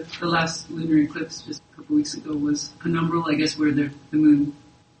it. The last lunar eclipse just a couple weeks ago was penumbral, I guess, where the moon,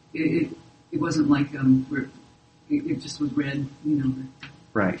 it wasn't like, where it just was red,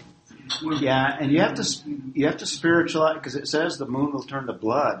 Right. Yeah, and you have to spiritualize, because it says the moon will turn to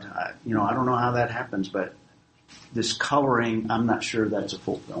blood. I don't know how that happens, but this coloring, I'm not sure that's a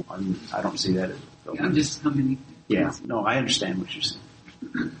fulfillment. I don't see that as a fulfillment. I'm just commenting. Yeah, no, I understand what you're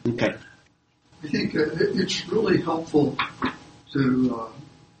saying. Okay. I think it's really helpful to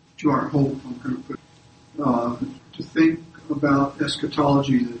our hope, I'm going to put, to think about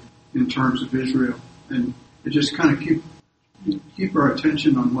eschatology in terms of Israel, and it just kind of keep our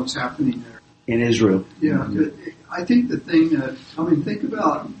attention on what's happening there. In Israel. Yeah, I think think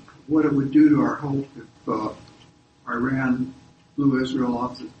about what it would do to our hope if Iran blew Israel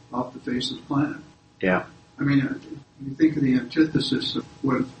off the face of the planet. Yeah. I mean, you think of the antithesis of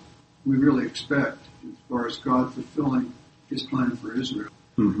what we really expect as far as God fulfilling His plan for Israel.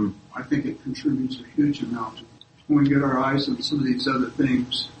 Mm-hmm. I think it contributes a huge amount. When we get our eyes on some of these other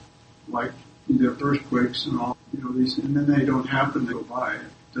things, like the earthquakes and all, these, and then they don't happen, they go by. It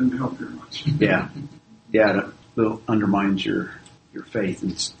doesn't help very much. Yeah. Yeah, it undermines your faith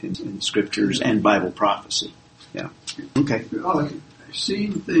in scriptures and Bible prophecy. Yeah. Okay.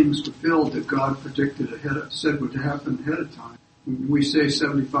 Seeing things fulfilled that God predicted said would happen ahead of time. When we say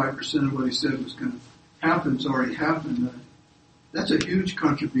 75% of what He said was going to happen has already happened, that's a huge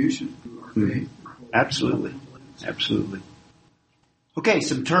contribution to our faith. Absolutely. Absolutely. Okay,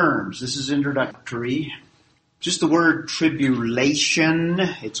 some terms. This is introductory. Just the word tribulation.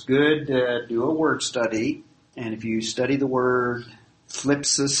 It's good to do a word study. And if you study the word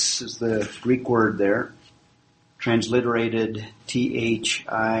thlipsis is the Greek word there. Transliterated Thipsis,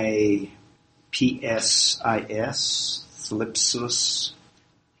 thlipsis.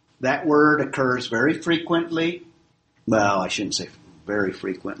 That word occurs very frequently. Well, I shouldn't say very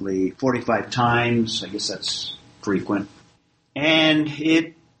frequently. 45 times. I guess that's frequent. And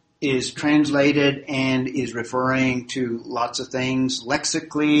it is translated and is referring to lots of things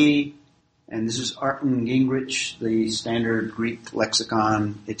lexically. And this is Arten Gingrich, the standard Greek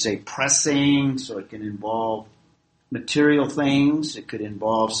lexicon. It's a pressing, so it can involve material things. It could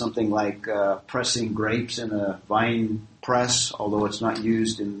involve something like pressing grapes in a vine press, although it's not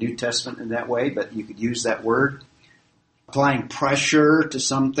used in the New Testament in that way, but you could use that word. Applying pressure to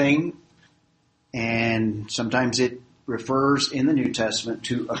something, and sometimes it refers in the New Testament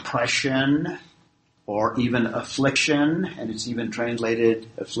to oppression or even affliction, and it's even translated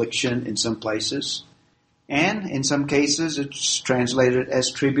affliction in some places. And in some cases it's translated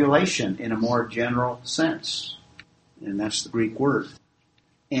as tribulation in a more general sense. And that's the Greek word.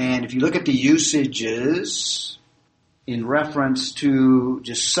 And if you look at the usages in reference to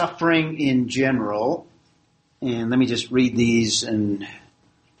just suffering in general, and let me just read these and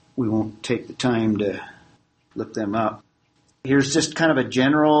we won't take the time to look them up. Here's just kind of a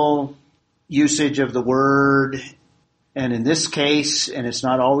general usage of the word. And in this case, and it's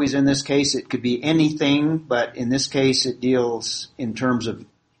not always in this case, it could be anything, but in this case it deals in terms of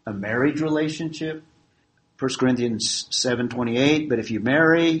a marriage relationship. 1 Corinthians 7:28, but if you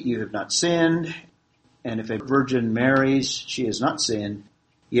marry, you have not sinned, and if a virgin marries, she has not sinned,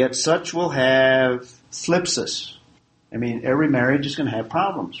 yet such will have thlipsis. I mean, every marriage is going to have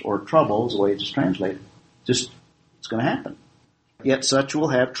problems, or troubles, the way it's translated. Just, it's going to happen. Yet such will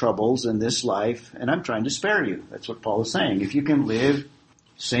have troubles in this life, and I'm trying to spare you. That's what Paul is saying. If you can live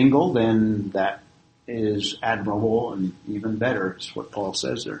single, then that is admirable and even better. It's what Paul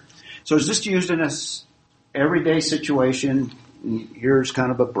says there. So is this used in a everyday situation? Here's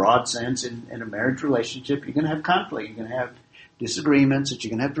kind of a broad sense. In a marriage relationship, you're going to have conflict. You're going to have disagreements that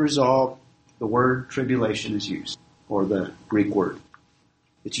you're going to have to resolve. The word tribulation is used, or the Greek word.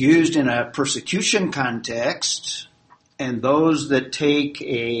 It's used in a persecution context, and those that take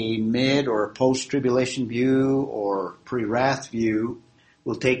a mid or a post-tribulation view or pre-wrath view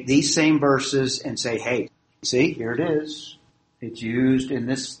will take these same verses and say, hey, see, here it is. It's used in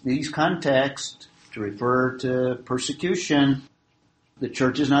these contexts to refer to persecution. The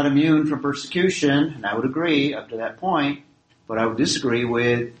church is not immune from persecution, and I would agree up to that point. What I would disagree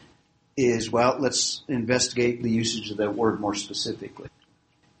with is, well, let's investigate the usage of that word more specifically.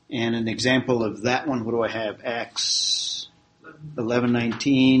 And an example of that one, what do I have? Acts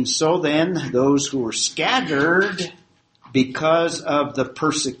 11:19. So then, those who were scattered because of the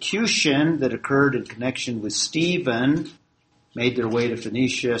persecution that occurred in connection with Stephen made their way to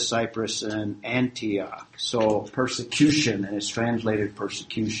Phoenicia, Cyprus, and Antioch. So persecution, and it's translated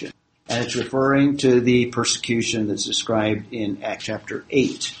persecution. And it's referring to the persecution that's described in Acts chapter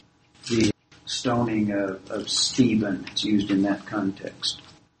 8, the stoning of Stephen. It's used in that context.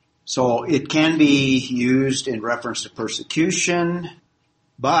 So it can be used in reference to persecution,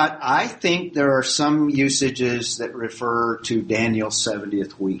 but I think there are some usages that refer to Daniel's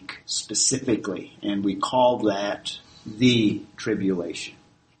 70th week specifically, and we call that the tribulation.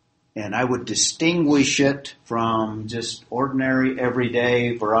 And I would distinguish it from just ordinary,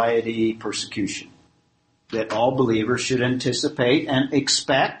 everyday, variety persecution that all believers should anticipate and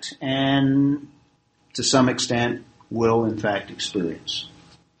expect, and to some extent will in fact experience.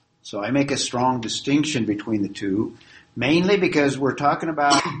 So I make a strong distinction between the two, mainly because we're talking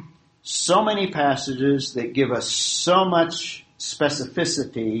about so many passages that give us so much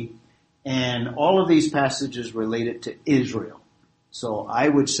specificity, and all of these passages related to Israel. So I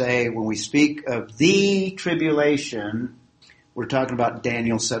would say when we speak of the tribulation, we're talking about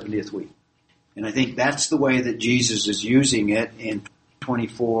Daniel's 70th week. And I think that's the way that Jesus is using it in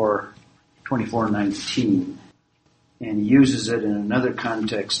 24:19. And he uses it in another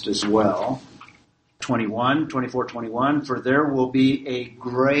context as well. 24:21, for there will be a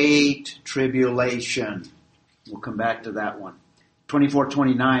great tribulation. We'll come back to that one.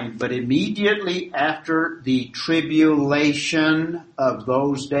 24:29, but immediately after the tribulation of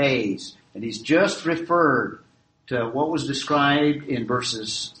those days. And he's just referred to what was described in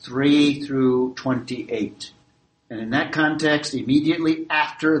verses 3 through 28. And in that context, immediately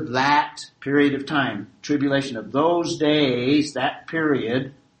after that period of time, tribulation of those days, that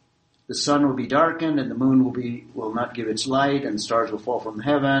period, the sun will be darkened and the moon will not give its light and the stars will fall from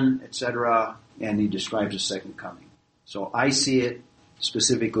heaven, etc. And he describes a second coming. So I see it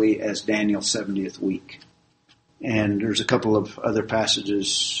specifically as Daniel's 70th week. And there's a couple of other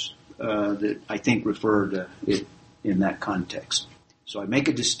passages that I think refer to it in that context. So I make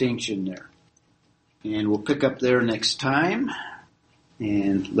a distinction there. And we'll pick up there next time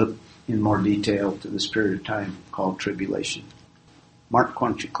and look in more detail to this period of time called tribulation. Mark, why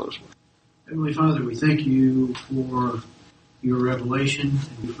don't you close with? Heavenly Father, we thank you for your revelation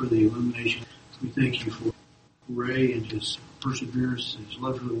and for the illumination. We thank you for Ray and his perseverance, his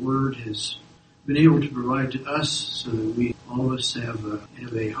love for the Word has been able to provide to us so that we, all of us, have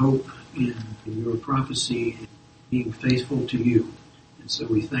a hope in your prophecy. being faithful to you. And so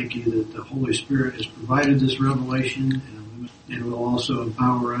we thank you that the Holy Spirit has provided this revelation and will also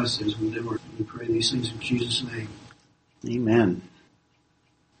empower us as we live our. We pray these things in Jesus' name. Amen.